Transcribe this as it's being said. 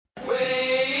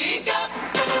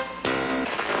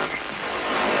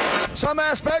Some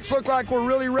aspects look like we're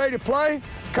really ready to play.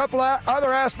 A couple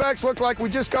other aspects look like we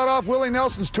just got off Willie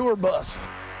Nelson's tour bus.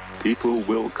 People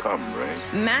will come, Ray.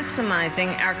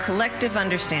 Maximizing our collective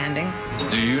understanding.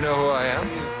 Do you know who I am?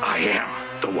 I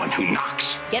am the one who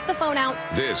knocks. Get the phone out.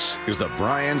 This is the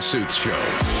Bryan Suits Show.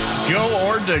 Go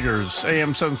Ore Diggers,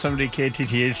 AM 770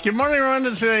 KTTH. Good morning, everyone.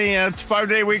 It's a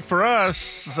 5-day week for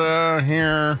us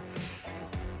here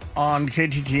on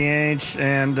KTTH.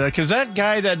 And because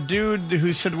that dude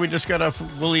who said we just got off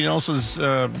Willie Nelson's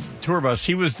tour bus,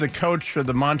 he was the coach of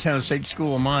the Montana State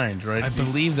School of Mines, right? I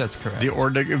believe that's correct. The Ore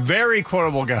Digger, very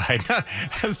quotable guy.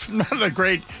 Not a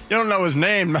great, you don't know his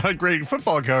name, not a great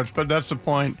football coach, but that's the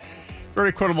point.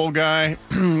 Very quotable guy.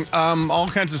 All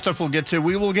kinds of stuff we'll get to.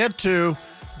 We will get to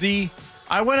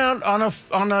I went out on a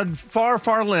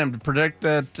far limb to predict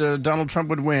that Donald Trump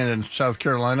would win in South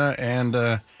Carolina,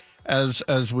 and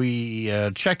as we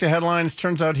check the headlines,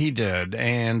 turns out he did.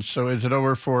 And so is it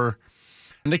over for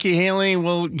Nikki Haley?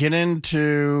 We'll get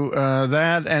into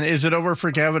that. And is it over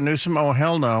for Gavin Newsom? Oh,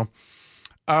 hell no.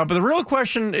 But the real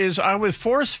question is, I was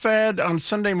force-fed on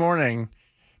Sunday morning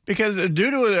because due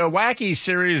to a wacky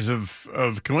series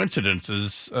of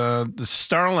coincidences, the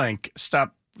Starlink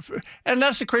stopped. And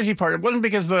that's the crazy part. It wasn't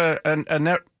because of a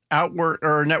network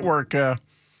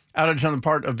outage on the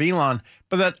part of Elon,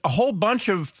 but that a whole bunch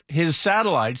of his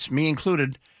satellites, me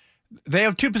included, they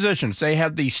have two positions. They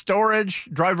have the storage,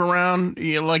 drive around,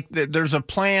 there's a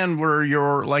plan where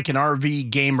you're like an RV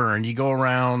gamer and you go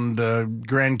around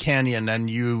Grand Canyon and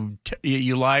you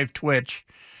live Twitch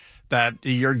that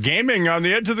you're gaming on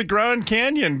the edge of the Grand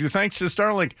Canyon thanks to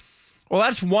Starlink. Well,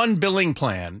 that's one billing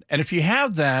plan. And if you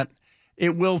have that,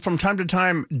 it will from time to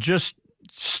time just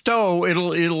stow.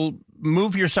 It'll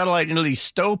move your satellite into the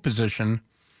stow position,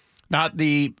 not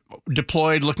the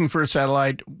deployed looking for a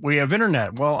satellite. We have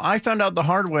internet. Well, I found out the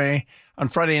hard way on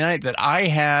Friday night that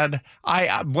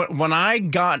when I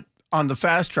got on the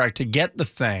fast track to get the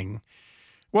thing,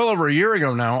 well over a year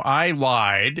ago now, I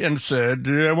lied and said,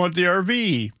 I want the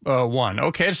RV one.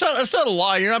 Okay, it's not a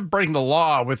lie. You're not breaking the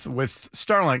law with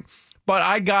Starlink. But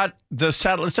I got the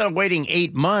satellite. Instead of waiting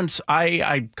 8 months,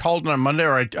 I called on Monday,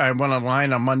 or I went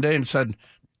online on Monday and said,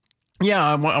 yeah,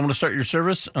 I want to start your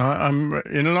service. I'm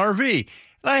in an RV.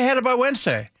 And I had it by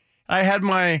Wednesday. I had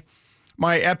my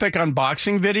epic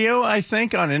unboxing video, I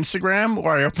think, on Instagram,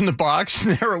 where I opened the box,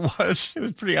 and there it was. It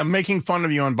was pretty, I'm making fun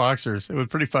of you unboxers. It was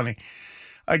pretty funny.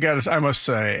 I must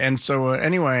say. And so,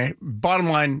 anyway, bottom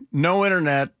line, no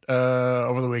internet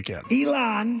over the weekend.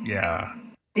 Elon. Yeah.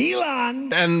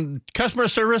 Elon. And customer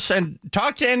service, and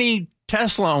talk to any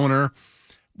Tesla owner.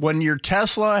 When your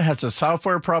Tesla has a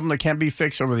software problem that can't be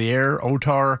fixed over the air,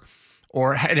 OTAR,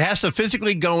 or it has to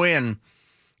physically go in,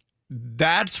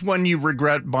 that's when you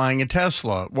regret buying a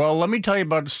Tesla. Well, let me tell you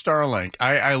about Starlink.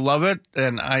 I love it,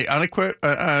 and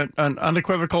an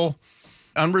unequivocal,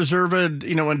 unreserved,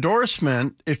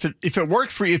 endorsement. If it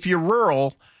works for you, if you're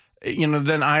rural,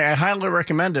 then I highly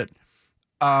recommend it.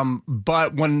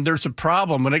 But when there's a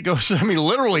problem, when it goes,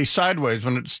 literally sideways,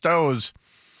 when it stows,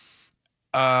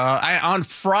 on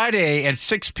Friday at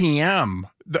 6 p.m.,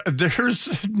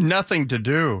 there's nothing to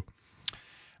do.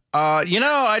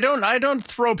 I don't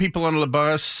throw people under the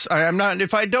bus. I'm not,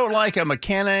 if I don't like a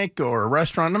mechanic or a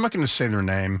restaurant, I'm not going to say their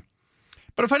name.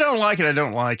 But if I don't like it, I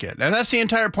don't like it. And that's the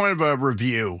entire point of a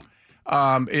review,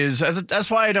 that's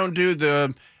why I don't do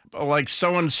the, like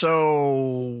so-and-so,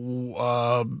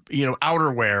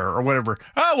 outerwear or whatever.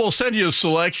 Oh, we'll send you a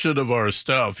selection of our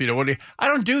stuff. I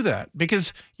don't do that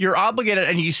because you're obligated,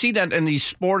 and you see that in the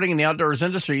sporting and the outdoors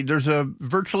industry. There's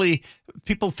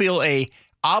people feel a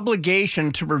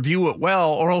obligation to review it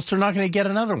well, or else they're not going to get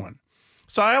another one.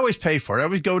 So I always pay for it.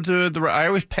 I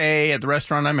always pay at the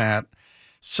restaurant I'm at.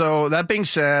 So that being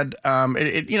said,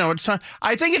 it's not,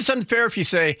 I think it's unfair if you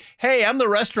say, "Hey, I'm the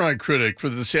restaurant critic for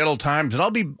the Seattle Times, and I'll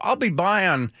be by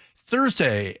on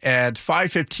Thursday at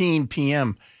 5:15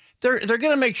 p.m." They're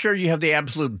going to make sure you have the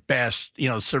absolute best,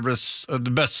 service, the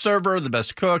best server, the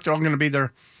best cook. They're all going to be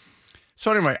there.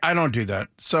 So anyway, I don't do that.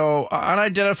 So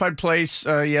unidentified place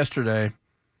yesterday.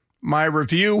 My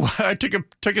review. I took a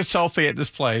selfie at this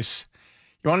place.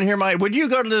 You want to hear would you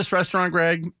go to this restaurant,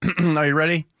 Greg? Are you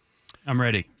ready? I'm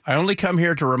ready. I only come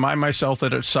here to remind myself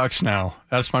that it sucks now.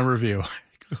 That's my review.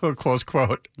 Close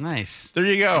quote. Nice. There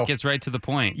you go. It gets right to the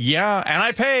point. Yeah, and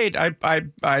I paid. I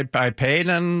paid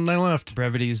and I left.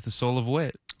 Brevity is the soul of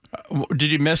wit.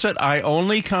 Did you miss it? I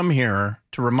only come here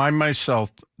to remind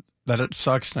myself that it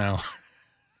sucks now.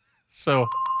 So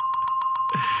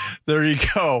there you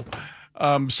go.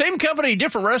 Same company,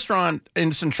 different restaurant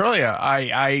in Centralia.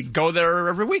 I go there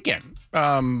every weekend.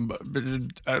 They've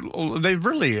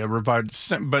really revived,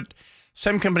 but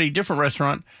Same company, different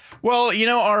restaurant. Well,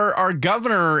 our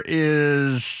governor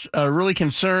is really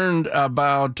concerned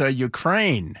about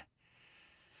Ukraine.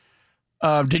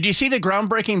 Did you see the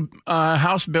groundbreaking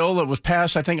House bill that was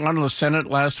passed, I think, onto the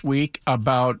Senate last week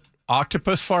about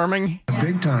octopus farming?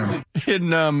 Big time.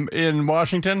 In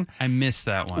Washington? I missed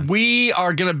that one. We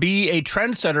are going to be a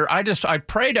trendsetter. I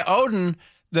pray to Odin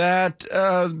that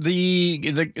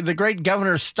the great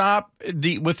governor stop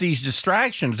with these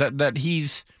distractions, that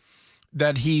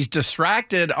he's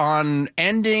distracted on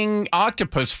ending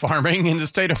octopus farming in the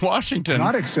state of Washington.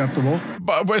 Not acceptable.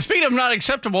 But speaking of not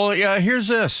acceptable, here's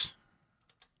this.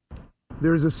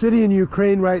 There's a city in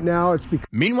Ukraine right now.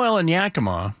 Meanwhile, in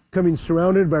Yakima, becoming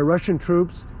surrounded by Russian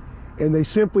troops, and they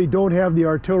simply don't have the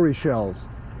artillery shells.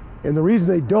 And the reason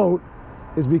they don't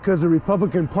is because the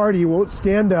Republican Party won't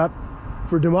stand up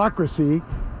for democracy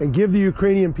and give the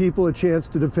Ukrainian people a chance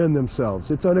to defend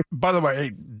themselves. By the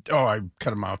way, I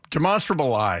cut him off. Demonstrable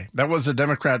lie. That was a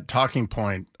Democrat talking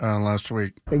point last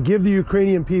week. And give the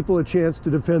Ukrainian people a chance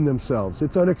to defend themselves.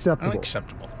 It's unacceptable.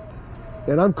 Unacceptable.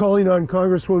 And I'm calling on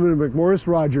Congresswoman McMorris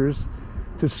Rodgers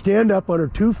to stand up on her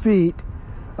 2 feet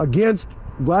against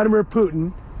Vladimir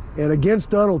Putin and against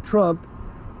Donald Trump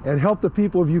and help the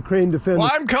people of Ukraine defend.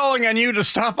 Well, I'm calling on you to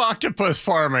stop octopus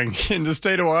farming in the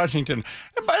state of Washington.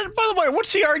 By the way,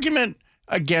 what's the argument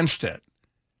against it?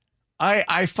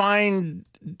 I find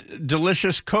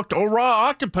delicious cooked or raw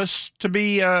octopus to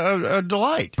be a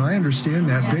delight. I understand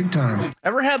that big time.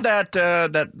 Ever had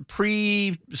that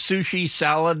pre-sushi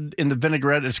salad in the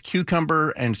vinaigrette as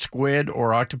cucumber and squid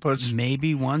or octopus?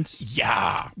 Maybe once.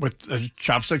 Yeah, with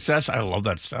chopsticks. I love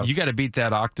that stuff. You got to beat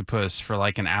that octopus for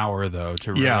like an hour though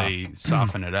to really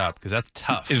soften it up, because that's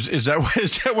tough. Is that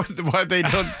why they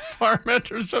don't farm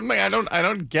it or something? I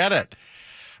don't get it.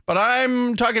 But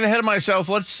I'm talking ahead of myself.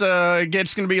 It's going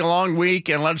to be a long week,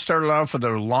 and let's start it off with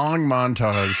a long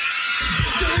montage.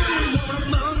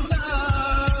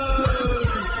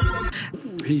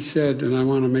 He said, and I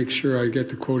want to make sure I get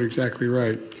the quote exactly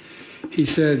right. He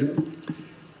said,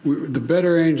 the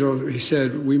better angels, he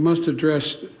said, we must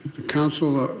address the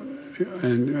council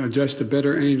and address the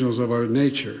better angels of our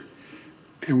nature.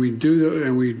 And we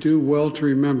do well to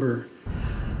remember.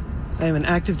 I am an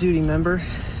active duty member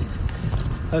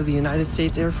of the United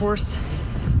States Air Force,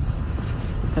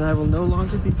 and I will no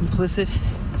longer be complicit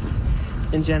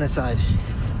in genocide.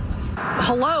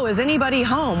 Hello, is anybody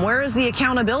home? Where is the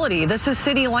accountability? This is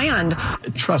city land.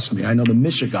 Trust me, I know the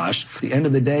Mishigosh. At the end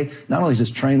of the day, not only has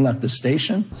this train left the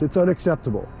station, it's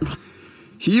unacceptable.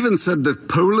 He even said that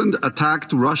Poland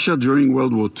attacked Russia during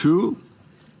World War II.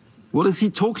 What is he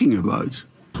talking about?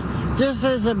 This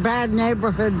is a bad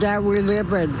neighborhood that we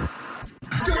live in.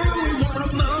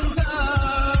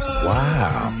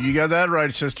 Wow. You got that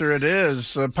right, sister. It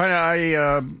is. Over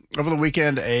the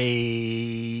weekend,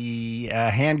 a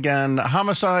handgun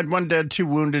homicide, 1 dead, 2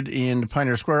 wounded in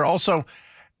Pioneer Square. Also,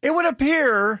 it would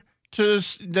appear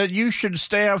that you should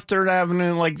stay off 3rd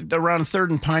Avenue, like around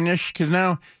 3rd and Pine-ish, because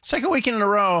now, second weekend in a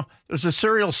row, there's a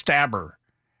serial stabber.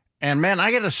 And, man,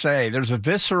 I got to say, there's a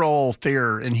visceral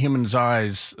fear in humans'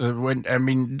 eyes.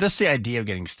 Just the idea of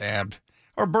getting stabbed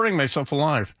or burning myself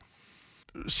alive.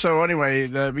 So anyway,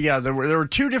 there were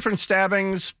 2 different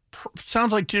stabbings.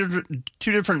 Sounds like two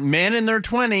different men in their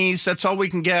 20s. That's all we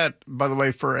can get, by the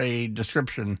way, for a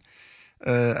description.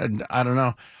 I don't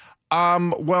know.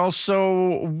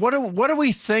 So what do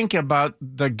we think about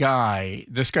this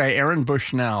guy, Aaron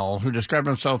Bushnell, who described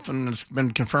himself and has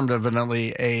been confirmed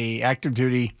evidently a active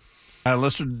duty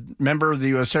enlisted member of the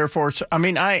U.S. Air Force? I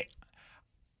mean,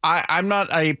 I'm not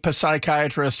a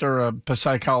psychiatrist or a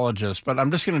psychologist, but I'm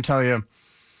just going to tell you,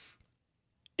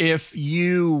 if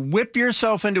you whip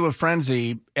yourself into a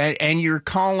frenzy and you're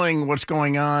calling what's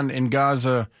going on in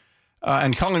Gaza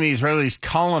and calling the Israelis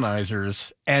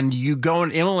colonizers, and you go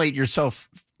and immolate yourself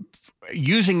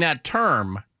using that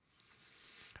term,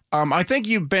 I think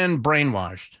you've been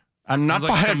brainwashed. I'm not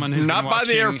by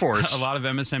the Air Force. A lot of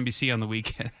MSNBC on the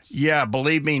weekends. Yeah,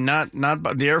 believe me, not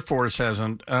by the Air Force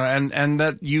hasn't, and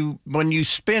that when you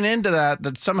spin into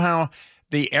that somehow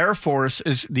the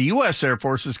U.S. Air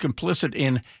Force is complicit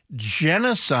in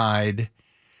genocide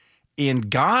in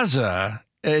Gaza.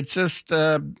 It's just,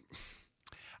 I'm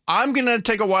going to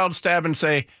take a wild stab and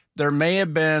say there may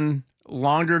have been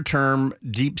longer-term,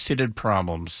 deep-seated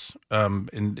problems.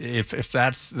 And if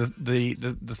that's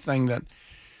the thing that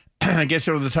gets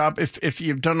over the top. If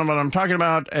you don't know what I'm talking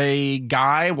about, a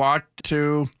guy walked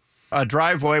to a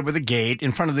driveway with a gate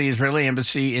in front of the Israeli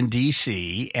embassy in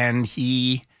D.C., and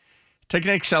he took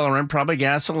an accelerant, probably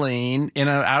gasoline,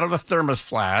 out of a thermos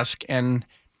flask, and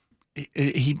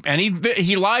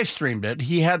he live streamed it.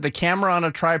 He had the camera on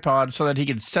a tripod so that he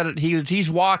could set it. He's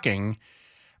walking,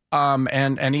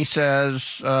 and he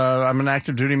says, "I'm an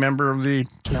active duty member of the."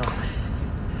 No,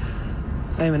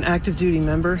 I am an active duty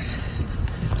member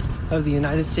of the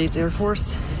United States Air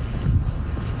Force,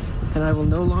 and I will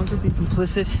no longer be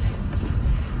complicit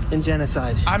in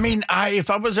genocide. I mean, if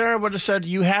I was there, I would have said,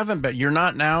 "You haven't been. You're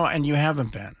not now, and you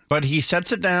haven't been." But he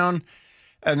sets it down,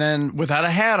 and then without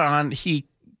a hat on, he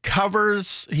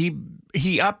covers, he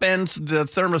upends the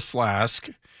thermos flask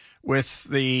with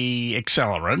the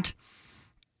accelerant,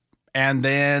 and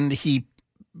then he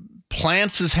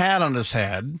plants his hat on his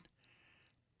head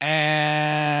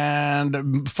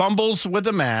and fumbles with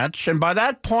a match. And by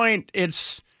that point,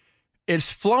 it's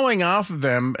flowing off of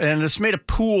him, and it's made a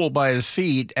pool by his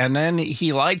feet. And then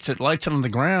he lights it on the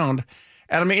ground.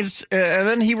 And I mean, and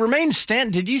then he remains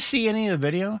standing. Did you see any of the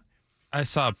video? I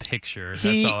saw a picture.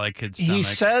 That's all I could stomach. He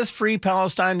says "Free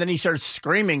Palestine," then he starts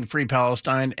screaming "Free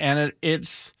Palestine," and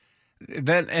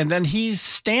then he's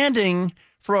standing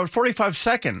for about 45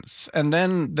 seconds, and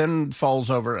then falls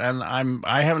over. And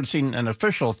I haven't seen an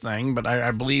official thing, but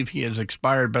I believe he has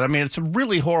expired. But I mean, it's a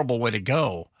really horrible way to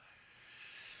go.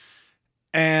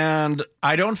 And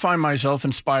I don't find myself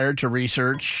inspired to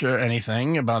research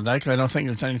anything about that, because I don't think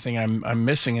there's anything I'm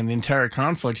missing in the entire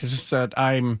conflict. It's just that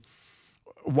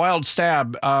wild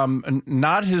stab,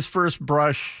 not his first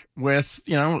brush with,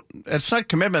 it's not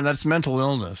commitment, that's mental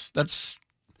illness. That's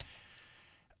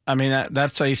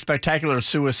a spectacular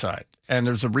suicide, and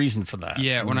there's a reason for that.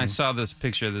 Yeah, when I saw this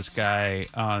picture of this guy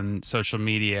on social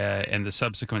media and the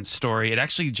subsequent story, it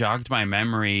actually jogged my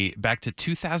memory back to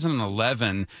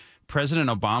 2011. President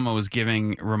Obama was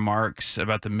giving remarks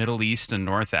about the Middle East and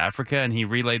North Africa, and he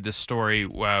relayed this story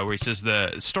where he says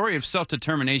the story of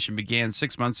self-determination began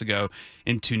 6 months ago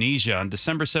in Tunisia. On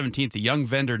December 17th, a young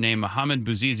vendor named Mohamed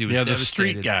Bouzizi was devastated the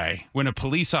street guy, when a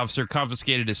police officer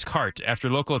confiscated his cart. After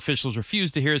local officials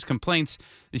refused to hear his complaints,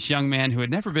 this young man, who had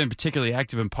never been particularly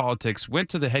active in politics, went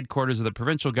to the headquarters of the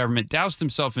provincial government, doused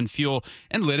himself in fuel,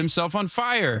 and lit himself on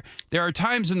fire. There are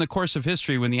times in the course of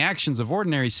history when the actions of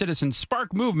ordinary citizens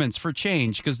spark movements for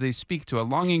change because they speak to a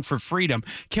longing for freedom.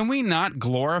 Can we not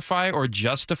glorify or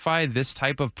justify this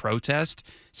type of protest,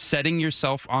 setting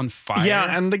yourself on fire?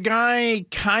 Yeah, and the guy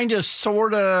kind of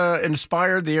sort of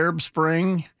inspired the Arab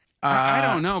Spring. I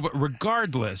don't know, but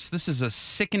regardless, this is a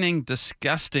sickening,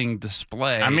 disgusting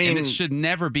display. I mean, and it should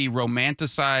never be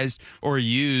romanticized or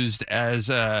used as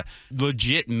a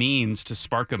legit means to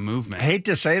spark a movement. I hate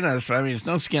to say this, but I mean, it's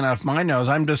no skin off my nose.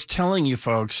 I'm just telling you,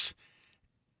 folks,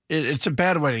 it's a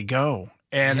bad way to go.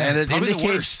 And it indicates, the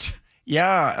worst.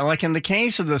 Yeah, like in the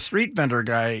case of the street vendor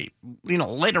guy,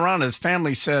 later on his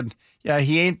family said, yeah,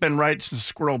 he ain't been right since the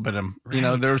squirrel bit him.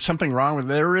 Right. There is something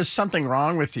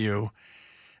wrong with you.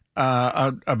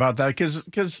 About that,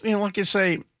 because like you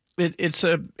say,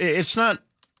 it's not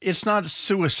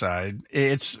suicide.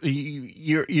 It's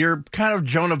you're kind of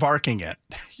Joan of Arcing it.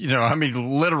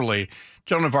 Literally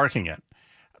Joan of Arcing it.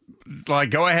 Like,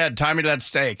 go ahead, tie me to that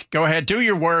stake. Go ahead, do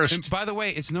your worst. And by the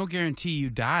way, it's no guarantee you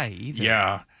die either.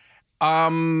 Yeah.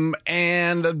 And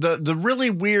the really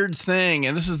weird thing,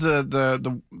 and this is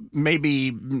the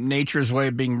maybe nature's way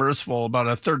of being merciful about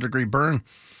a 3rd-degree burn.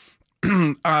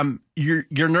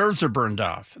 Your nerves are burned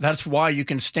off. That's why you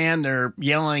can stand there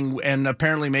yelling and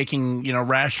apparently making,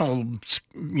 rational,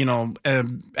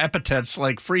 epithets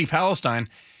like "Free Palestine,"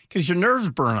 because your nerves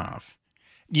burn off.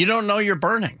 You don't know you're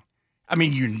burning. I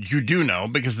mean, you do know,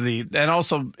 because and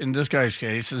also in this guy's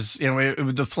case is,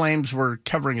 the flames were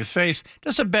covering his face.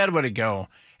 Just a bad way to go.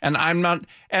 And I'm not,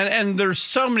 and there's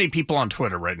so many people on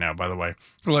Twitter right now, by the way,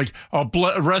 who are like, oh,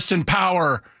 rest in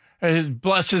power,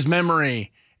 bless his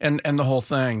memory. And the whole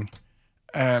thing.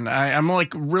 And I'm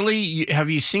like, really? Have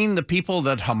you seen the people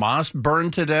that Hamas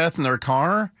burned to death in their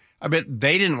car? I bet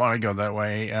they didn't want to go that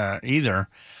way either.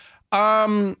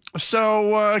 So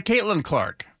Caitlin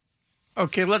Clark.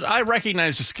 Okay, I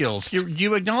recognize the skills. Do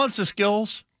you acknowledge the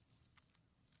skills?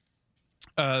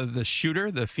 The shooter,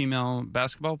 the female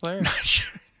basketball player?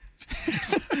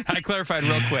 I clarified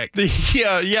real quick.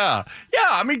 Yeah.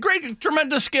 I mean, great,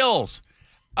 tremendous skills.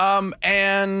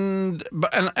 And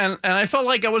I felt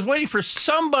like I was waiting for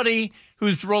somebody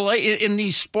who's in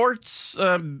the sports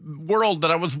world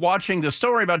that I was watching the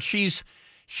story about. She's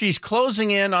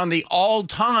closing in on the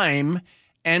all-time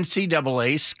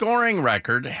NCAA scoring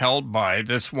record held by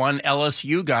this one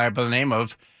LSU guy by the name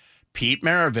of Pete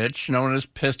Maravich, known as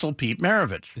Pistol Pete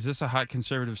Maravich. Is this a hot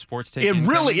conservative sports take?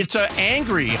 It's an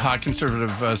angry hot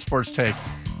conservative sports take.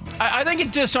 I think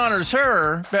it dishonors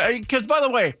her because, by the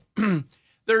way,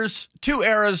 there's 2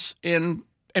 eras in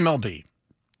MLB.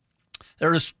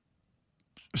 There's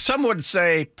some would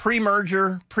say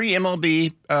pre-merger,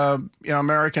 pre-MLB,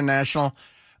 American National.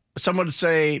 Some would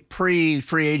say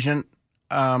pre-free agent,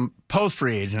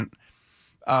 post-free agent.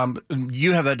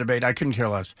 You have that debate. I couldn't care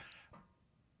less.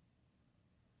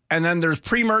 And then there's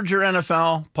pre-merger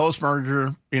NFL,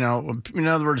 post-merger, in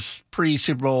other words,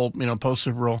 pre-Super Bowl,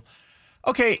 post-Super Bowl.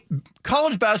 Okay,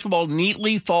 college basketball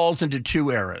neatly falls into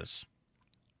two eras,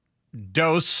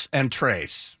 dose and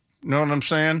trace. You know what I'm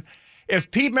saying?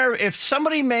 If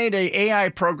somebody made an AI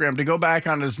program to go back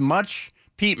on as much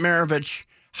Pete Maravich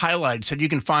highlights that you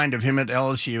can find of him at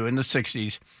LSU in the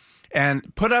 60s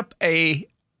and put up a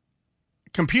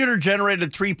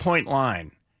computer-generated three-point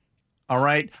line, all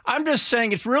right? I'm just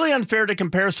saying it's really unfair to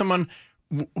compare someone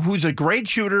who's a great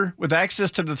shooter with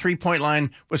access to the three-point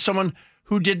line with someone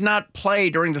who did not play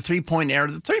during the three-point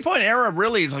era. The three-point era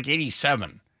really is like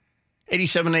 87,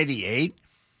 88.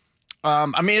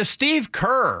 If Steve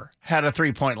Kerr had a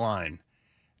three-point line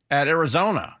at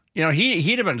Arizona,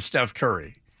 he'd have been Steph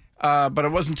Curry. But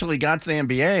it wasn't until he got to the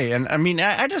NBA. And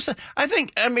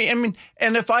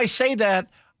and if I say that,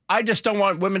 I just don't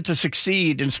want women to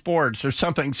succeed in sports or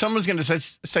something. Someone's going to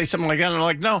say something like that. And I'm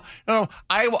like, no,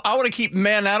 I want to keep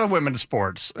men out of women's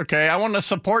sports. Okay. I want to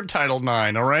support Title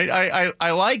IX. All right.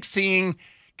 I like seeing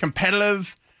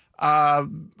competitive,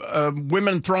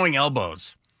 women throwing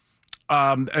elbows.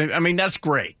 That's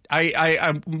great.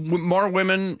 More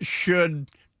women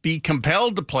should be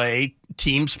compelled to play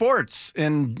team sports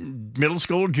in middle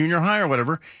school, junior high, or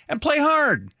whatever, and play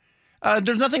hard.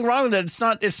 There's nothing wrong with it.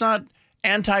 It's not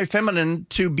anti-feminine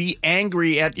to be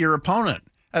angry at your opponent.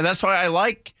 And that's why I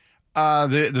like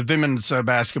the women's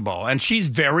basketball. And she's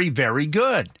very, very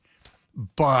good.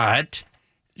 But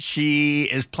she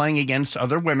is playing against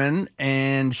other women,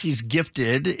 and she's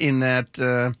gifted in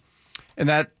that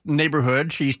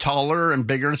neighborhood. She's taller and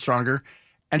bigger and stronger,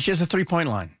 and she has a three-point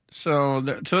line. So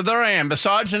there I am.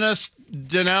 Misogynist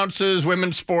denounces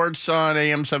women's sports on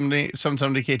AM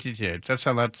 770 KTTH. That's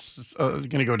how that's going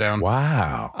to go down.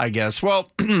 Wow. I guess.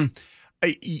 Well,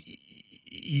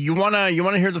 you wanna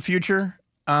hear the future?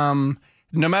 No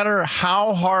matter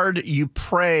how hard you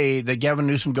pray that Gavin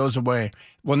Newsom goes away,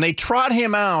 when they trot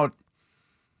him out,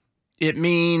 it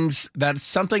means that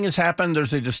something has happened.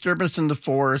 There's a disturbance in the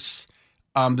force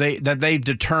that they've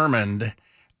determined.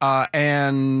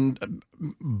 And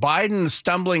Biden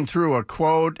stumbling through a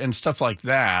quote and stuff like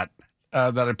that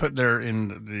that I put there in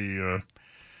the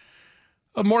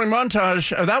morning montage,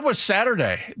 that was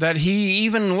Saturday, that he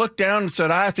even looked down and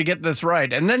said, I have to get this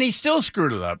right. And then he still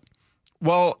screwed it up.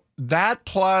 Well, that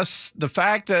plus the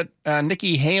fact that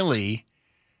Nikki Haley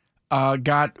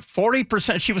got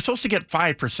 40%. She was supposed to get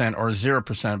 5% or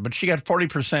 0%, but she got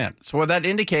 40%. So what that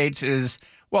indicates is,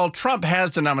 well, Trump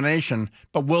has the nomination,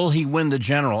 but will he win the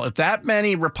general? If that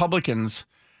many Republicans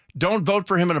don't vote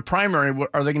for him in a primary,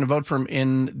 are they going to vote for him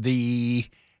in the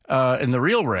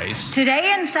real race?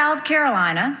 Today in South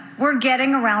Carolina, we're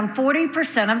getting around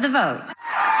 40% of the vote.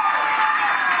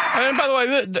 And by the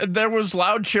way, there was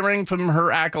loud cheering from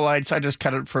her acolytes. I just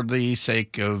cut it for the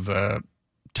sake of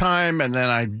time, and then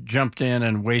I jumped in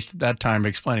and wasted that time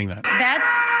explaining that.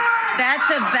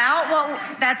 That's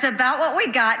about what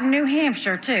we got in New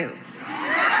Hampshire, too.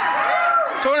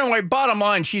 So anyway, bottom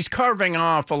line, she's carving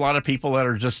off a lot of people that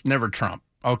are just never Trump,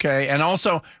 okay? And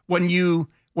also, when you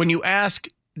ask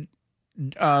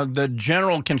the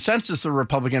general consensus of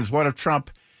Republicans, what if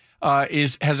Trump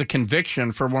has a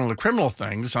conviction for one of the criminal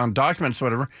things on documents,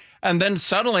 whatever, and then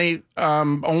suddenly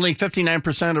only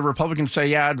 59% of Republicans say,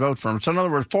 yeah, I'd vote for him. So in other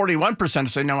words, 41%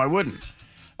 say, no, I wouldn't.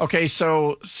 Okay,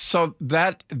 so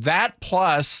that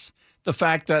plus the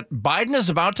fact that Biden is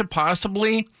about to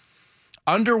possibly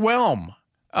underwhelm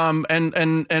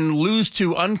and lose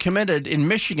to uncommitted in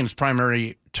Michigan's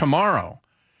primary tomorrow,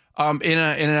 in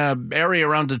a area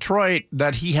around Detroit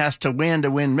that he has to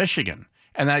win Michigan,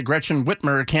 and that Gretchen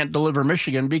Whitmer can't deliver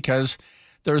Michigan because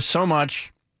there's so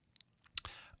much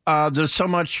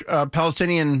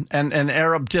Palestinian and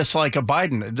Arab dislike of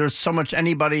Biden. There's so much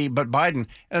anybody but Biden,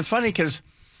 and it's funny because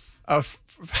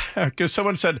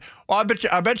someone said, "Well, I bet you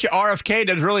RFK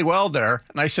did really well there,"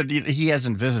 and I said he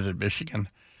hasn't visited Michigan,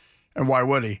 and why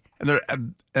would he?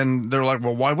 And they're like,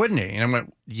 "Well, why wouldn't he?" And I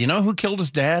went, "You know who killed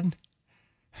his dad?"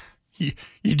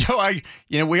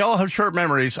 We all have short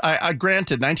memories. I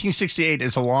granted, 1968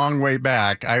 is a long way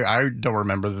back. I don't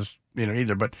remember this,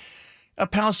 either. But a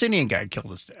Palestinian guy killed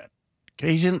his dad.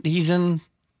 Okay, he's in.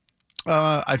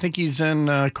 I think he's in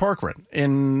Corcoran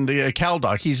in the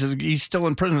CalDoc. He's still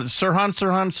in prison.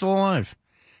 Sirhan's still alive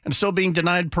and still being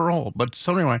denied parole. But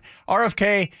so anyway,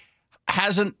 RFK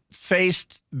hasn't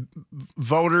faced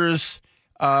voters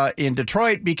in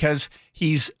Detroit because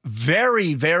he's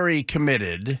very, very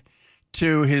committed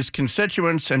to his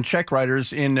constituents and check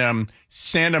writers in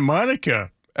Santa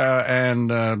Monica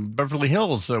and Beverly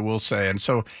Hills, we'll say. And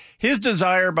so his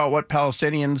desire about what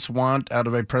Palestinians want out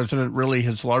of a president really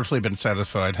has largely been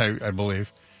satisfied, I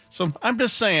believe. So I'm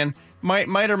just saying,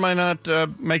 might or might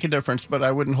not make a difference, but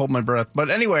I wouldn't hold my breath. But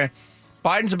anyway,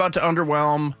 Biden's about to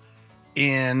underwhelm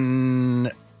in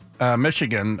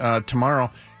Michigan tomorrow.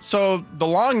 So the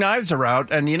long knives are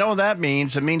out, and you know what that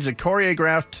means? It means a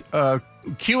choreographed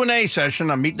Q&A session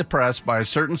on Meet the Press by a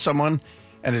certain someone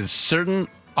and his certain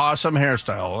awesome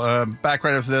hairstyle. Back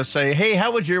right after this, say, hey,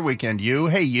 how was your weekend? You?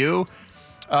 Hey, you?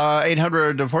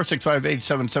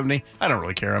 800-465-8770. I don't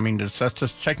really care. I mean, that's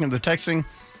just checking the texting.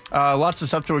 Lots of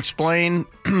stuff to explain.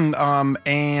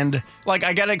 And, like,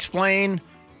 I got to explain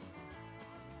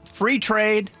free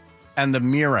trade and the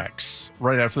Murex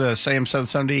right after this. AM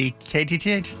 770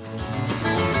 KTTH.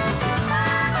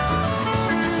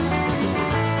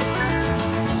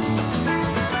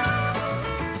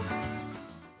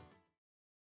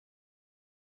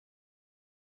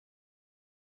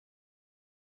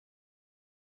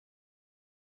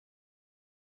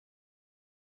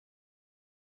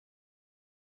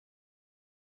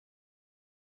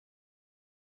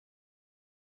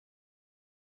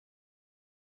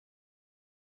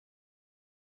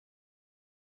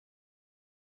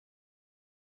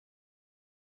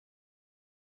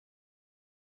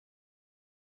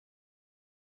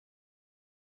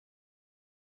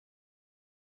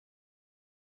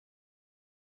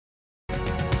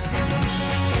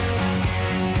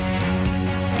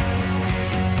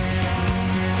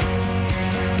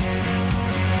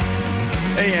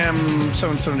 AM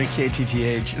 770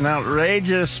 KTTH. An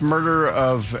outrageous murder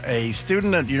of a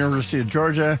student at the University of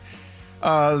Georgia.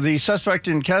 The suspect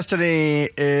in custody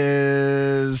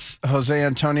is Jose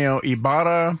Antonio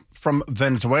Ibarra from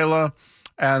Venezuela.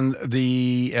 And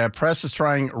the press is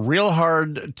trying real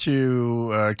hard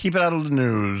to keep it out of the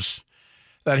news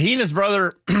that he and his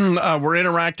brother were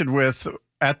interacted with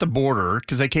at the border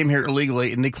because they came here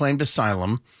illegally and they claimed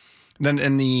asylum. Then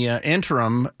in the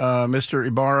interim, Mr.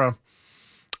 Ibarra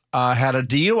had a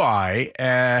DUI,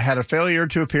 had a failure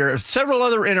to appear, several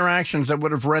other interactions that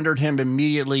would have rendered him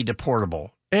immediately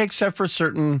deportable, except for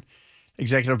certain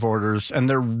executive orders. And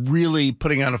they're really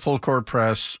putting on a full court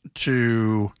press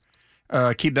to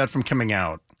keep that from coming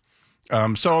out.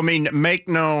 So, I mean, make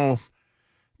no,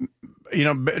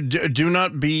 do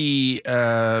not be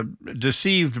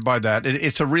deceived by that.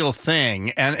 It's a real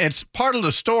thing, and it's part of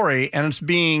the story, and it's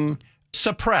being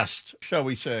suppressed, shall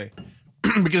we say.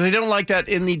 Because they don't like that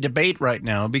in the debate right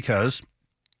now because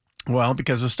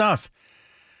of stuff.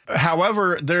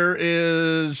 However, there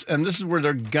is, and this is where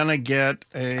they're going to get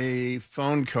a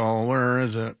phone call. Where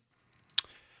is it?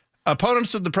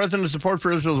 Opponents of the president's support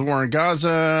for Israel's war in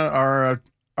Gaza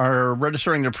are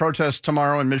registering their protest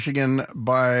tomorrow in Michigan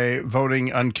by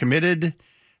voting uncommitted.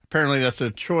 Apparently that's a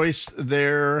choice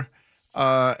there.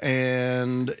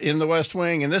 And in the West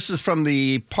Wing, and this is from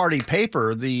the party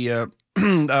paper, the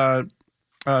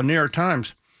New York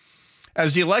Times.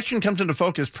 As the election comes into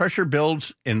focus, pressure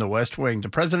builds in the West Wing. The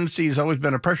presidency has always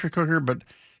been a pressure cooker, but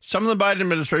some of the Biden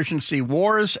administration see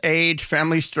wars, age,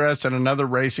 family stress, and another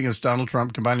race against Donald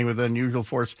Trump combining with unusual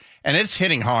force. And it's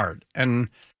hitting hard. And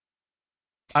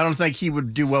I don't think he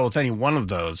would do well with any one of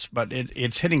those, but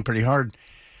it's hitting pretty hard.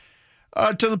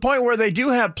 To the point where they do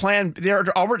have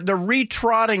they're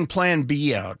retrotting Plan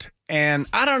B out. And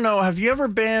I don't know, have you ever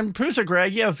been, producer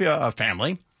Greg, you have a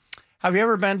family. Have you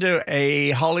ever been to a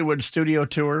Hollywood studio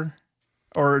tour?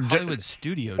 Or a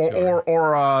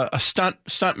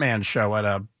stuntman show at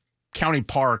a county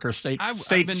park or state I've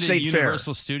been to state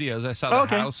Universal fair? Studios. I saw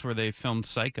the house where they filmed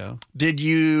Psycho. Did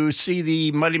you see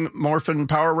the Mighty Morphin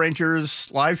Power Rangers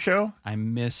live show? I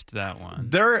missed that one.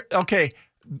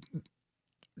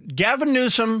 Gavin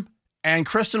Newsom and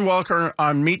Kristen Welker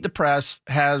on Meet the Press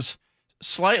has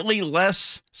slightly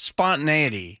less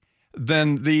spontaneity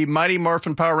than the Mighty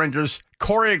Morphin Power Rangers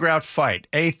choreographed fight,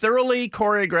 a thoroughly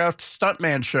choreographed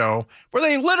stuntman show where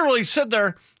they literally sit there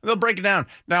and they'll break it down.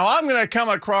 Now I'm going to come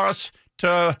across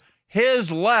to his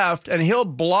left and he'll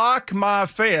block my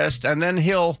fist and then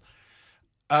he'll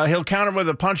counter with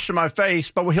a punch to my face,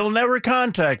 but he'll never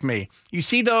contact me. You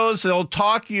see those, they'll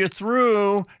talk you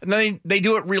through, and then they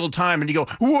do it real time, and you go,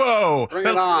 whoa, bring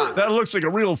it on. That looks like a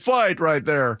real fight right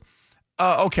there.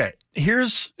 Okay,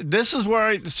 this is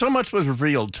where so much was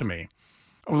revealed to me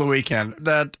over the weekend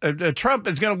that Trump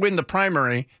is going to win the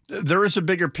primary. There is a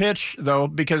bigger pitch, though,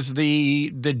 because the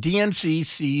DNC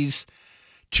sees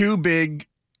two big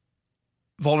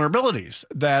vulnerabilities.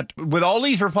 That with all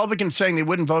these Republicans saying they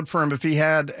wouldn't vote for him if he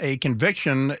had a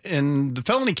conviction in the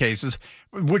felony cases,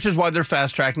 which is why they're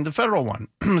fast-tracking the federal one.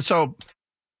 So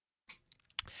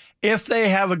if they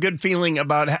have a good feeling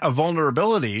about a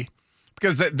vulnerability,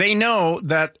 because they know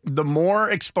that the more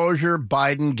exposure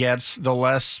Biden gets, the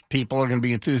less people are going to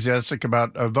be enthusiastic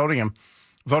about voting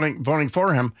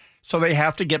for him. So they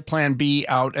have to get Plan B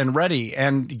out and ready,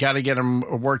 and got to get him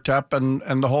worked up and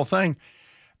the whole thing.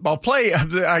 I'll play.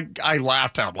 I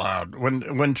laughed out loud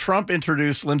when Trump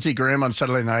introduced Lindsey Graham on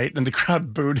Saturday night, and the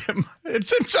crowd booed him.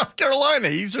 It's in South Carolina.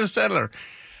 He's their senator.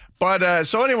 But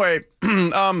so anyway,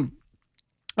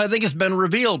 I think it's been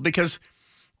revealed because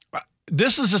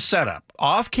this is a setup.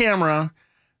 Off camera,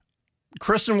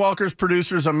 Kristen Welker's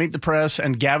producers on Meet the Press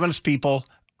and Gavin's people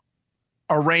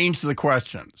arrange the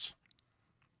questions.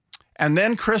 And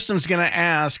then Kristen's going to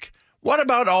ask, what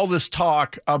about all this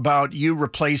talk about you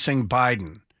replacing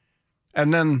Biden?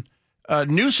 And then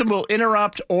Newsom will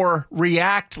interrupt or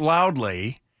react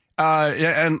loudly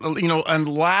and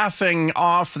laughing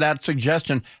off that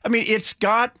suggestion. I mean, it's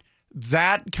got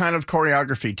that kind of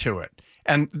choreography to it.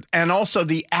 And also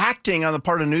the acting on the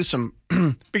part of Newsom,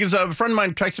 because a friend of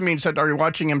mine texted me and said, are you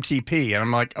watching MTP? And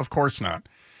I'm like, of course not.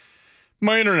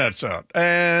 My internet's out.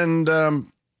 And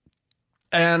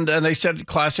they said,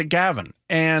 classic Gavin.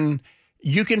 And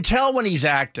you can tell when he's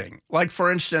acting. Like,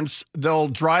 for instance, they'll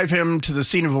drive him to the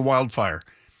scene of a wildfire,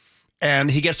 and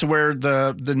he gets to wear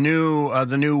the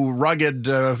new rugged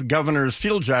governor's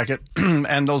field jacket,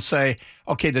 and they'll say,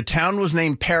 okay, the town was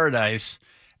named Paradise,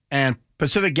 and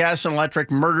Pacific Gas and Electric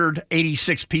murdered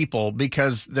 86 people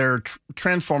because their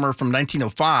transformer from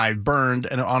 1905 burned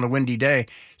on a windy day.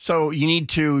 So you need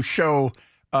to show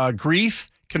grief,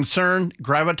 concern,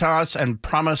 gravitas, and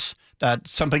promise that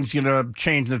something's going to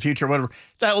change in the future, whatever.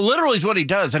 That literally is what he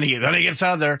does. And then he gets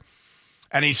out there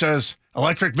and he says,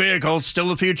 electric vehicles, still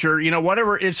the future,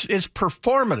 whatever. It's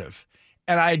performative.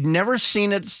 And I'd never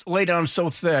seen it lay down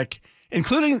so thick,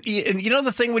 including,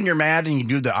 the thing when you're mad and you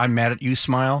do the I'm mad at you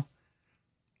smile?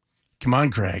 Come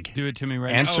on, Greg. Do it to me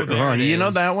right now. Answer. You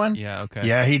know that one? Yeah, okay.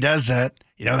 Yeah, he does that.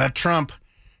 That Trump.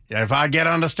 Yeah, if I get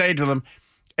on the stage with him.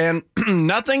 And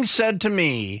nothing said to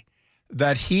me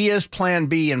that he is Plan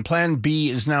B, and Plan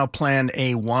B is now Plan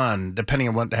A1, depending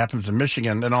on what happens in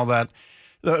Michigan and all that.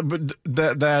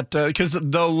 Because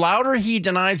the louder he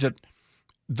denies it,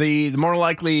 the more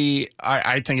likely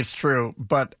I think it's true.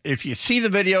 But if you see the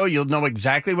video, you'll know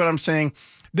exactly what I'm saying.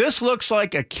 This looks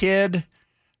like a kid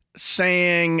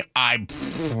saying,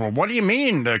 what do you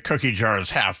mean the cookie jar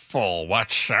is half full? I'd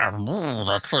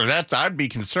be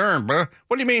concerned, bro.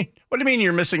 What do you mean? What do you mean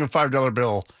you're missing a $5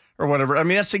 bill or whatever? I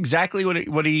mean, that's exactly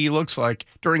what he looks like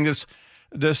during this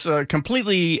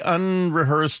completely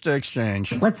unrehearsed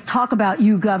exchange. Let's talk about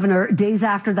you, Governor. Days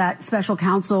after that special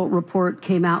counsel report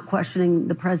came out questioning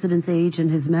the president's age and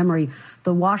his memory,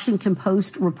 the Washington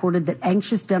Post reported that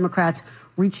anxious Democrats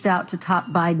reached out to top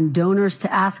Biden donors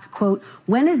to ask, quote,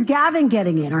 when is Gavin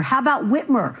getting in? Or how about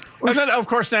Whitmer? And then, of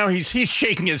course, now he's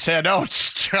shaking his head. Oh,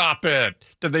 stop it.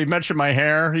 Did they mention my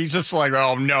hair? He's just like,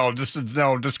 oh, no,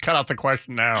 just cut out the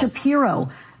question now. Shapiro,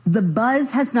 the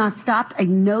buzz has not stopped. I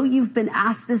know you've been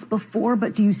asked this before,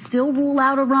 but do you still rule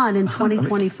out a run in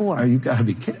 2024? You got to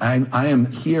be kidding. I am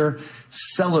here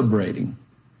celebrating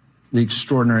the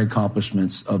extraordinary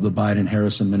accomplishments of the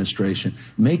Biden-Harris administration,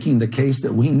 making the case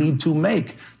that we need to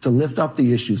make to lift up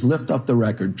the issues, lift up the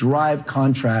record, drive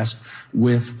contrast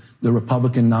with the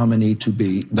Republican nominee to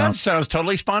be. That sounds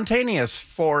totally spontaneous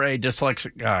for a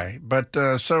dyslexic guy. But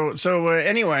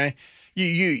anyway,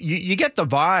 you get the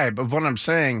vibe of what I'm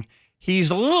saying.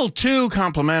 He's a little too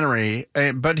complimentary,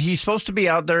 but he's supposed to be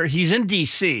out there. He's in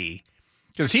D.C.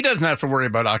 because he doesn't have to worry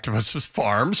about Octopus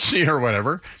Farms or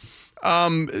whatever.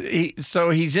 So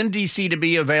he's in D.C. to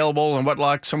be available and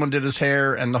whatnot. Someone did his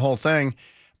hair and the whole thing.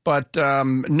 But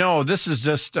no, this is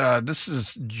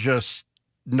just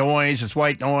noise. It's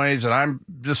white noise. And I'm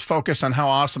just focused on how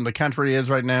awesome the country is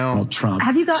right now. Trump,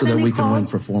 have you gotten so that any we calls? can win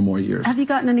for 4 more years. Have you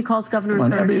gotten any calls, Governor,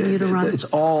 encouraging you to run? It's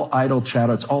all idle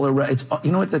chatter. It's all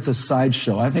you know what? That's a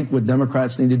sideshow. I think what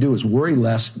Democrats need to do is worry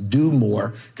less, do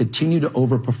more, continue to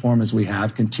overperform as we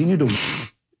have, continue to.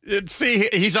 See,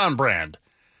 he's on brand.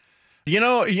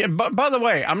 By the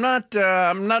way, I'm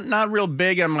not real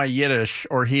big on my Yiddish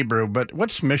or Hebrew, but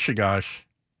what's Mishigosh?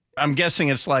 I'm guessing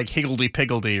it's like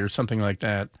higgledy-piggledy or something like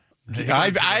that.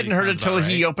 I hadn't heard it until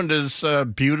he opened his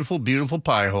beautiful, beautiful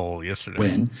pie hole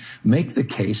yesterday. Make the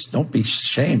case. Don't be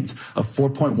ashamed of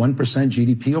 4.1%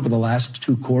 GDP over the last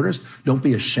 2 quarters. Don't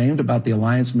be ashamed about the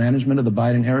alliance management of the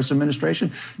Biden-Harris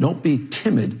administration. Don't be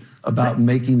timid about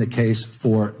making the case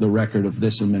for the record of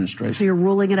this administration. So you're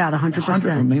ruling it out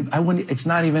 100%. I mean, it's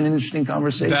not even an interesting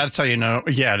conversation. That's how you know.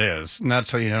 Yeah, it is. And that's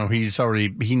how you know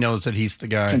he knows that he's the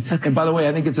guy. And by the way,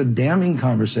 I think it's a damning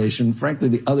conversation, frankly,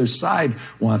 the other side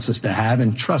wants us to have.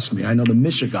 And trust me, I know the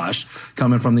mishigosh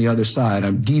coming from the other side.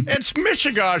 I'm deep. It's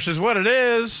mishigosh is what it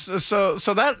is. So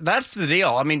that's the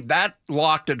deal. I mean, that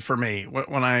locked it for me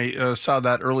when I saw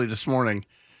that early this morning.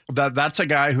 That's a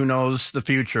guy who knows the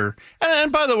future. And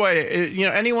by the way,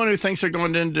 anyone who thinks they're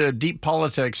going into deep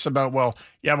politics about, what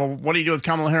do you do with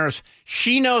Kamala Harris?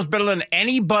 She knows better than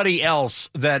anybody else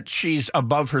that she's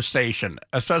above her station,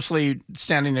 especially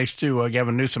standing next to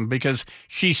Gavin Newsom, because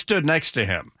she stood next to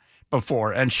him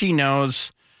before, and she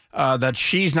knows that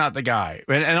she's not the guy.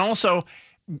 And also,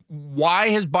 why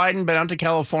has Biden been out to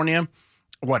California,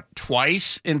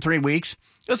 twice in 3 weeks?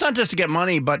 It's not just to get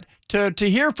money, but to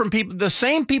hear from people, the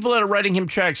same people that are writing him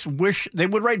checks wish they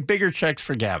would write bigger checks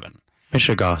for Gavin.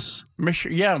 Mishigas.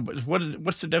 Yeah, but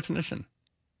what's the definition?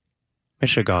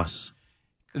 Mishigas.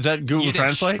 Is that Google Yiddish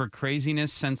Translate? For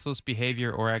craziness, senseless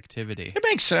behavior, or activity. It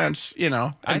makes sense,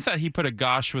 I thought he put a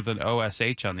gosh with an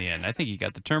OSH on the end. I think he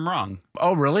got the term wrong.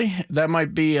 Oh, really? That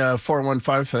might be a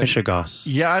 415 thing. Mishigas.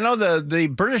 Yeah, I know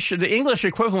the English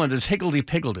equivalent is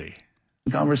higgledy-piggledy.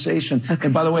 Conversation.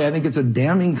 And by the way, I think it's a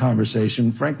damning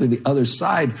conversation, frankly, the other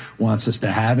side wants us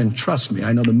to have. And trust me,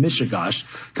 I know the mishigosh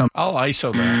I'll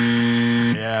ISO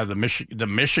that. Yeah, the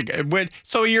Michigan.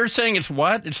 So you're saying it's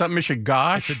what? It's not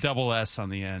mishigosh? It's a double S on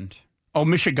the end. Oh,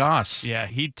 mishigas. Yeah,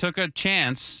 he took a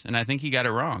chance, and I think he got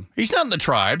it wrong. He's not in the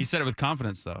tribe. He said it with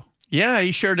confidence, though. Yeah,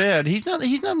 he sure did. He's not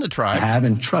in the tribe. have.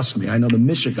 And trust me, I know the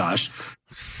mishigosh.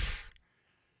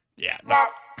 Yeah,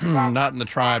 not in the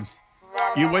tribe.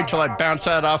 You wait till I bounce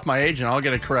that off my agent. I'll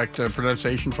get a correct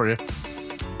pronunciation for you.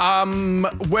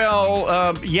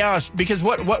 Yes, because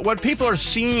what people are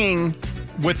seeing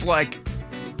with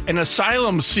an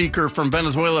asylum seeker from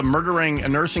Venezuela murdering a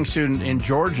nursing student in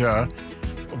Georgia,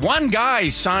 one guy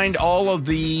signed all of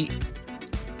the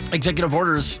executive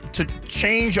orders to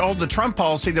change all the Trump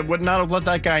policy that would not have let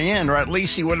that guy in, or at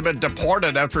least he would have been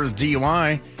deported after his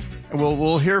DUI.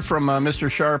 We'll hear from Mr.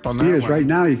 Sharp on that. He is one. right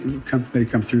now. They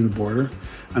come through the border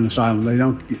on asylum. They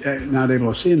not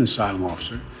able to see an asylum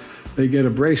officer. They get a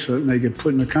bracelet and they get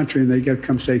put in the country and they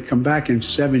come back in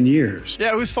 7 years.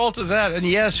 Yeah, whose fault is that? And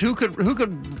yes, who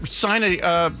could sign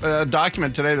a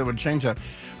document today that would change that?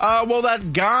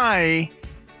 That guy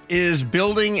is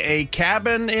building a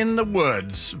cabin in the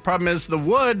woods. The problem is the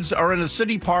woods are in a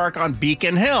city park on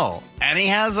Beacon Hill, and he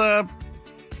has a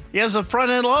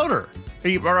front end loader.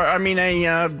 Like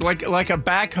a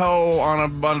backhoe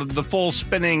on the full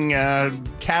spinning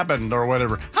cabin or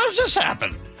whatever. How does this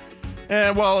happen?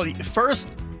 First,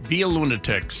 be a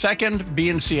lunatic. Second, be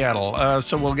in Seattle.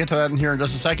 So we'll get to that in here in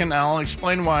just a second. I'll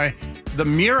explain why the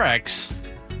Murex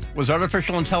was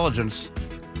artificial intelligence,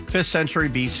 5th century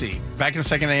BC. Back in a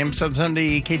second, AM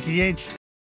 770 KTH.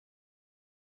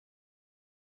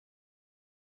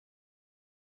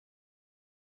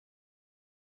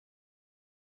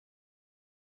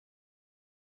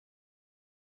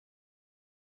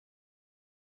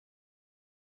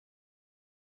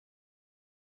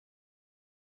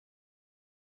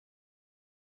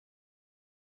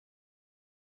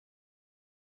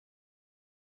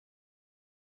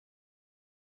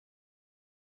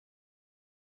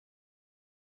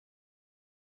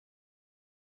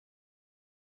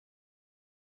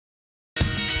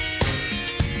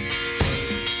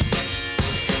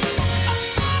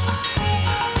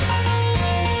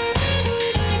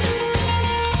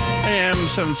 AM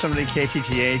 770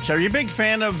 KTTH. Are you a big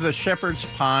fan of the shepherd's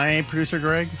pie, producer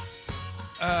Greg?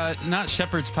 Not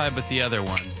shepherd's pie, but the other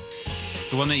one.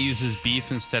 The one that uses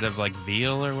beef instead of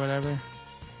veal or whatever.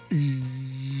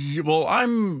 Well,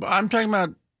 I'm talking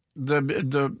about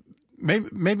the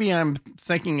maybe I'm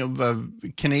thinking of a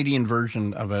Canadian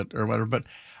version of it or whatever. But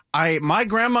my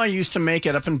grandma used to make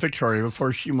it up in Victoria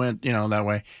before she went that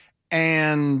way,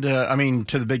 and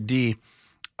to the Big D.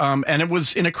 And it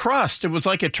was in a crust. It was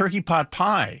like a turkey pot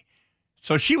pie.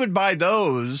 So she would buy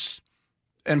those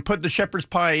and put the shepherd's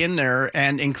pie in there,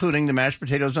 and including the mashed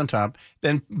potatoes on top,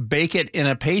 then bake it in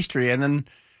a pastry. And then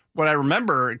what I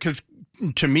remember, because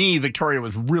to me, Victoria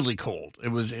was really cold.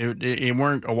 It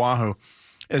weren't Oahu,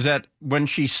 is that when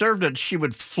she served it, she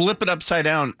would flip it upside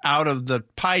down out of the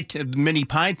mini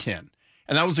pie tin.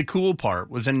 And that was the cool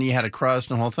part, was then you had a crust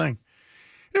and the whole thing.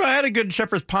 I had a good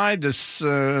shepherd's pie this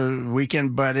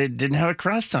weekend, but it didn't have a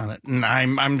crust on it. And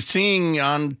I'm seeing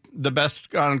on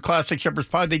classic shepherd's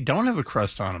pie, they don't have a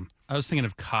crust on them. I was thinking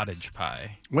of cottage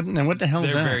pie. What the hell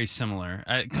is They're that? very similar.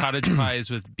 Cottage pie is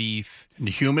with beef. And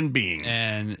human being.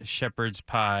 And shepherd's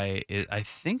pie, is, I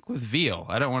think, with veal.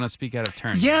 I don't want to speak out of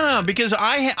turn. Yeah, because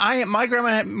my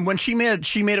grandma, when she made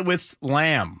it with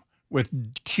lamb, with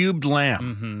cubed lamb.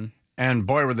 Mm-hmm. And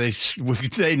boy, would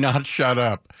they not shut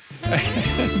up.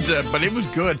 But it was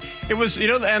good. It was,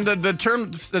 and the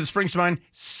term that springs to mind,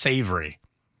 savory.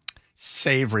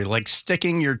 Savory, like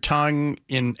sticking your tongue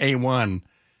in A1,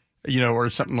 or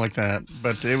something like that.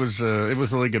 But it was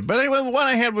really good. But anyway, the one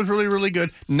I had was really, really good.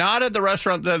 Not at the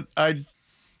restaurant that I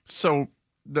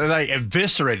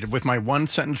eviscerated with my one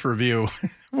sentence review,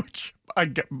 which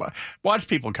watch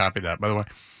people copy that, by the way.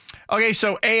 Okay,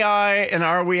 so AI, and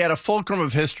are we at a fulcrum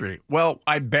of history? Well,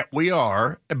 I bet we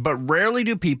are, but rarely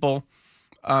do people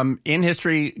in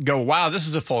history go, wow, this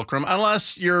is a fulcrum,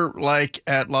 unless you're like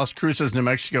at Las Cruces, New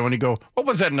Mexico, and you go, what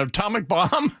was that, an atomic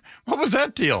bomb? What was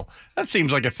that deal? That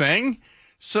seems like a thing.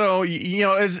 So, few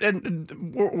of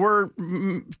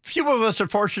us are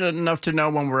fortunate enough to know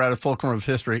when we're at a fulcrum of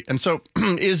history. And so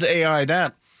is AI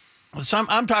that? So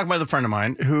I'm talking with a friend of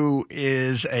mine who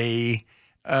is an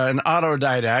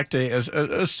autodidact,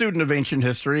 a student of ancient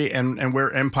history and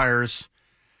where empires,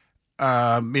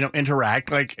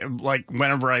 interact. Like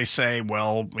whenever I say,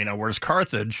 well, where's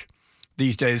Carthage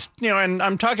these days? And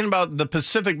I'm talking about the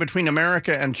Pacific between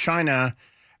America and China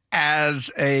as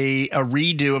a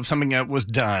redo of something that was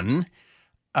done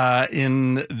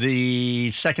in the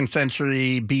 2nd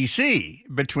century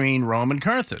BC between Rome and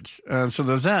Carthage. So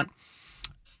there's that.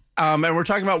 And we're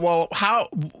talking about, well, how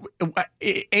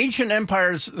ancient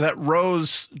empires that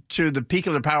rose to the peak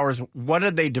of their powers, what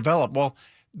did they develop? Well,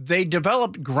 they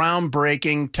developed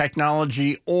groundbreaking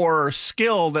technology or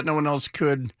skill that no one else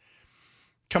could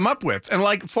come up with. And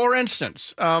like, for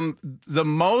instance, the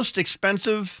most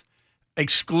expensive,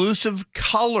 exclusive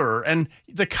color, and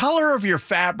the color of your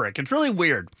fabric, it's really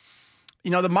weird.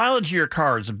 The mileage of your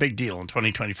car is a big deal in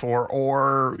 2024,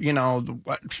 or,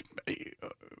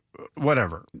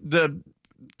 whatever, the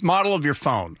model of your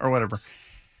phone or whatever.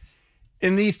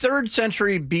 In the 3rd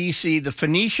century BC, the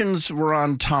Phoenicians were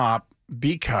on top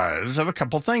because of a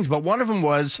couple things. But one of them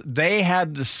was they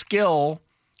had the skill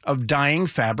of dyeing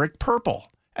fabric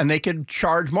purple, and they could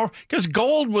charge more because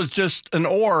gold was just an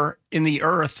ore in the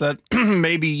earth that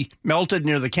maybe melted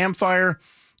near the campfire.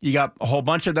 You got a whole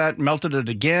bunch of that, melted it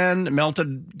again,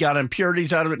 got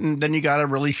impurities out of it, and then you got a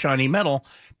really shiny metal.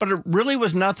 But it really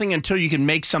was nothing until you could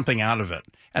make something out of it.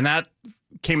 And that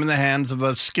came in the hands of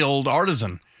a skilled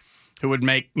artisan who would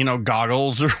make,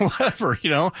 goggles or whatever,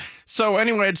 So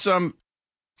anyway,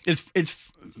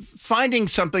 it's finding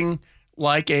something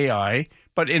like AI,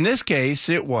 but in this case,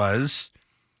 it was,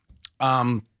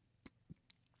 and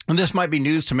this might be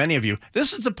news to many of you.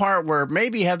 This is the part where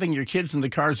maybe having your kids in the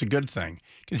car is a good thing,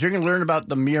 because you're going to learn about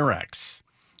the Murex.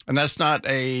 And that's not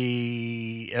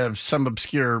some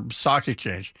obscure stock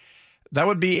exchange. That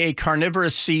would be a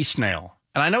carnivorous sea snail.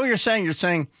 And I know what you're saying. You're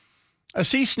saying a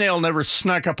sea snail never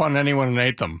snuck up on anyone and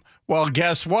ate them. Well,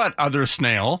 guess what, other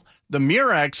snail? The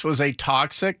Murex was a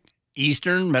toxic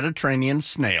Eastern Mediterranean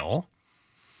snail.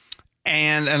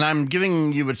 And I'm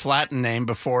giving you its Latin name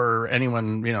before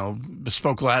anyone,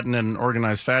 spoke Latin in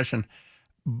organized fashion.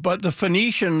 But the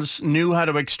Phoenicians knew how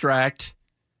to extract,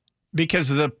 because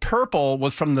the purple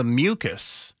was from the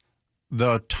mucus,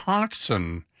 the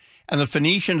toxin. And the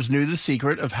Phoenicians knew the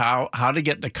secret of how to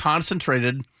get the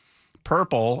concentrated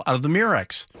purple out of the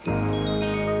Murex.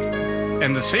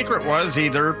 And the secret was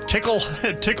either tickle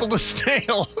the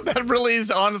snail. That really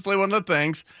is honestly one of the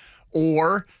things.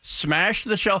 Or smash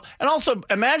the shell. And also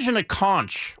imagine a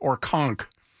conch or conch.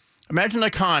 Imagine a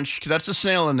conch, because that's a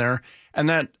snail in there. And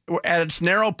that at its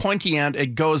narrow pointy end,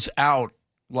 it goes out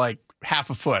like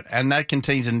half a foot. And that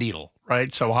contains a needle,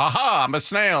 right? So, I'm a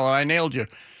snail and I nailed you.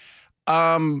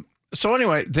 So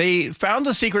anyway, they found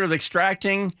the secret of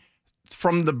extracting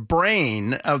from the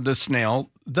brain of the snail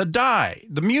the dye,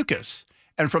 the mucus.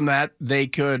 And from that, they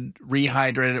could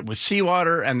rehydrate it with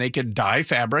seawater, and they could dye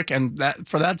fabric. And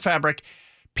for that fabric,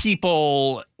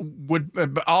 people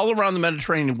would, all around the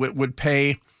Mediterranean, would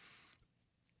pay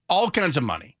all kinds of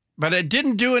money. But it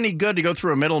didn't do any good to go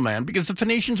through a middleman, because the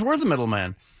Phoenicians were the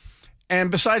middleman. And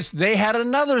besides, they had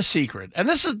another secret. And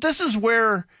this is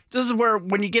where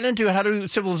when you get into how do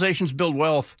civilizations build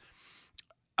wealth,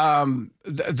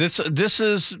 this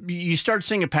is, you start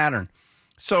seeing a pattern.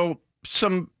 So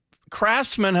some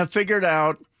craftsmen have figured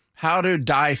out how to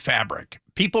dye fabric.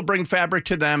 People bring fabric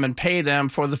to them and pay them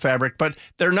for the fabric, but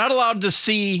they're not allowed to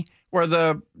see where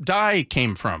the dye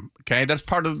came from. Okay, that's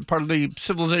part of the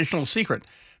civilizational secret.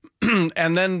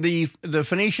 And then the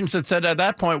Phoenicians had said at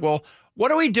that point, well,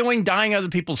 What are we doing dyeing other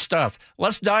people's stuff?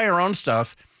 Let's dye our own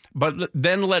stuff, but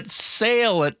then let's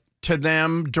sell it to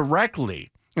them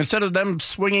directly instead of them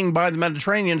swinging by the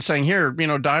Mediterranean saying, here,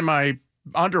 dye my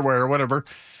underwear or whatever.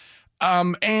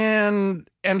 And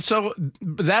so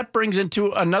that brings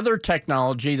into another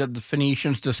technology that the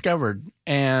Phoenicians discovered,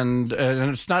 and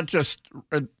it's not just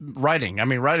writing. I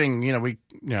mean, writing,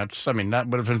 that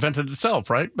would have invented itself,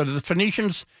 right? But the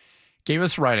Phoenicians gave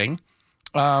us writing,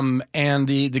 and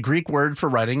the Greek word for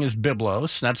writing is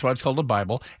biblos, and that's why it's called the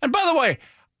Bible. And by the way,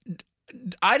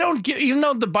 even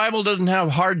though the Bible doesn't have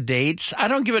hard dates, I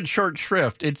don't give it short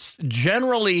shrift. It's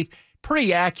generally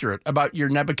pretty accurate about your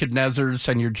Nebuchadnezzars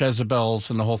and your Jezebels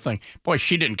and the whole thing. Boy,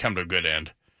 she didn't come to a good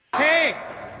end. Hey,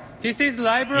 this is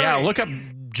library. Yeah, look up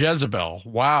Jezebel.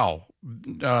 Wow.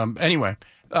 Anyway,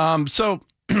 so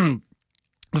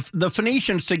the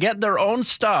Phoenicians, to get their own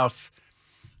stuff,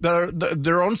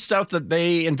 their own stuff that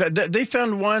they invented, they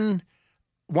found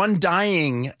one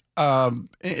dyeing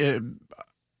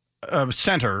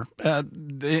center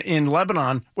in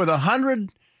Lebanon with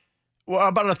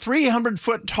about a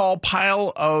 300-foot tall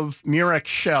pile of Murex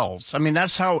shells. I mean,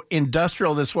 that's how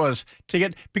industrial this was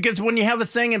because when you have a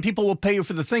thing and people will pay you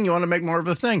for the thing, you want to make more of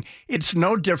a thing. It's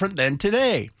no different than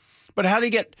today. But how do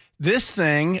you get this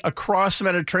thing across the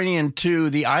Mediterranean to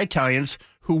the Italians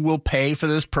who will pay for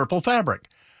this purple fabric?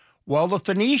 Well, the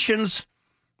Phoenicians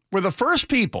were the first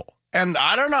people. And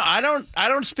I don't know. I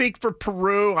don't speak for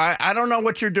Peru. I don't know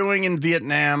what you're doing in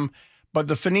Vietnam. But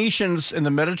the Phoenicians in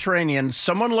the Mediterranean,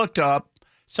 someone looked up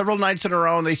several nights in a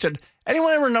row and they said,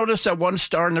 anyone ever notice that one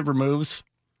star never moves?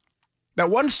 That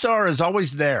one star is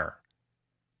always there.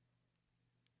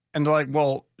 And they're like,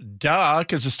 well, duh,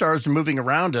 because the stars are moving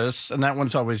around us and that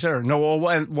one's always there. No,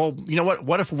 well, you know what?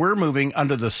 What if we're moving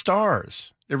under the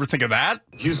stars? You ever think of that?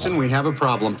 Houston, we have a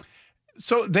problem.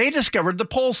 So they discovered the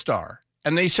pole star.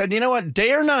 And they said, you know what?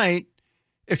 Day or night,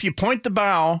 if you point the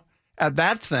bow at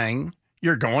that thing,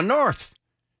 you're going north,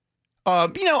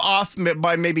 off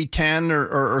by maybe 10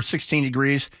 or 16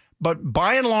 degrees. But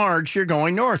by and large, you're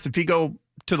going north. If you go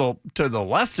to the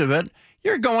left of it,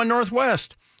 you're going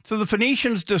northwest. So the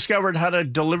Phoenicians discovered how to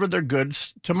deliver their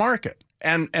goods to market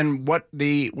and what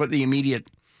their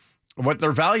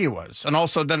value was. And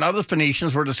also then other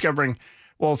Phoenicians were discovering,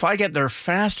 well, if I get there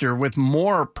faster with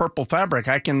more purple fabric,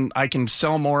 I can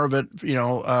sell more of it,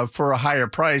 for a higher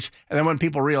price. And then when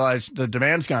people realize the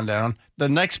demand's gone down, the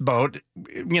next boat,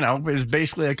 is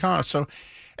basically a cost. So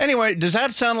anyway, do I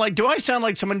sound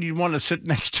like someone you'd want to sit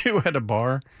next to at a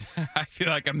bar? I feel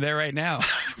like I'm there right now.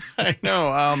 I know.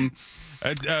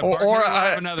 Or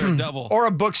another double, or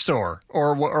a bookstore,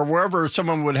 or wherever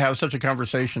someone would have such a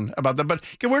conversation about that. But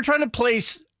we're trying to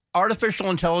place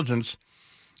artificial intelligence.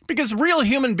 Because real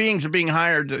human beings are being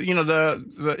hired.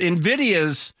 The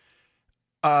NVIDIA's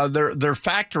their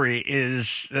factory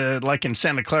is like in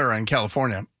Santa Clara in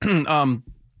California, and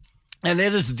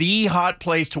it is the hot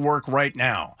place to work right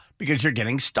now because you're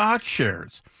getting stock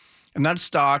shares, and that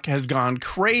stock has gone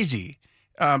crazy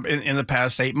in the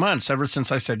past 8 months. Ever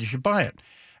since I said you should buy it.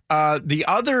 The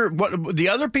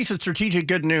other piece of strategic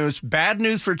good news, bad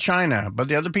news for China, but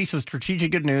the other piece of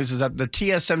strategic good news is that the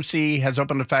TSMC has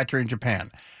opened a factory in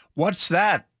Japan. What's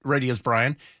that, Radius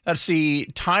Bryan? That's the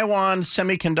Taiwan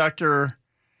Semiconductor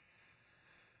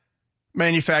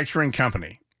Manufacturing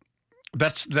Company.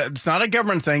 That's not a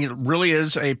government thing. It really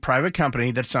is a private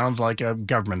company that sounds like a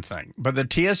government thing. But the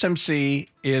TSMC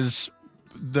is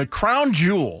the crown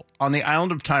jewel on the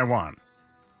island of Taiwan.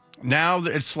 Now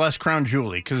it's less crown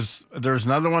jewelry because there's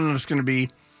another one that's going to be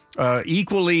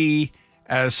equally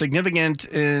as significant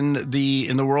in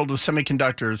the world of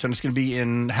semiconductors, and it's going to be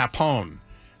in Japón.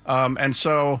 And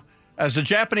so as the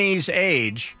Japanese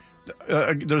age,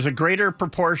 there's a greater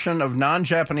proportion of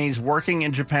non-Japanese working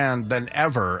in Japan than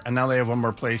ever, and now they have one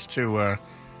more place to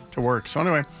work. So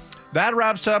anyway, that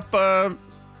wraps up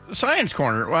Science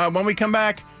Corner. When we come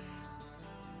back,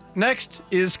 next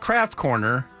is Craft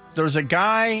Corner. There's a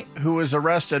guy who was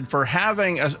arrested for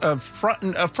having a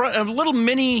little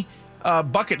mini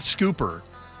bucket scooper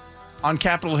on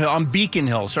Capitol Hill, on Beacon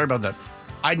Hill. Sorry about that.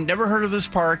 I'd never heard of this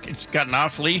park. It's got an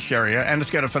off-leash area, and it's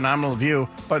got a phenomenal view.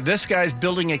 But this guy's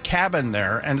building a cabin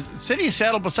there, and City of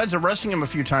Seattle, besides arresting him a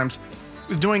few times,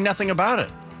 is doing nothing about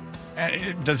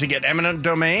it. Does he get eminent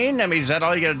domain? I mean, is that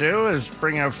all you got to do is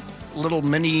bring a little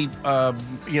mini,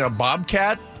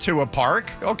 bobcat to a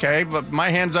park? Okay, but my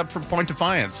hand's up for point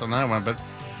defiance on that one. But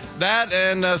that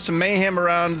and some mayhem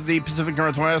around the Pacific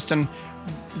Northwest. And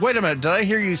wait a minute, did I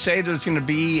hear you say there's going to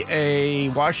be a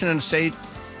Washington State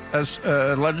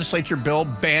legislature bill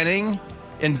banning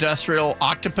industrial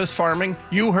octopus farming.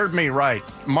 You heard me right.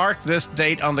 Mark this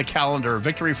date on the calendar.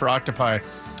 Victory for octopi.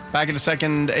 Back in a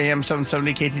second, AM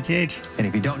 770 KTTH. And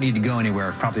if you don't need to go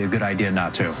anywhere, probably a good idea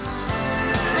not to.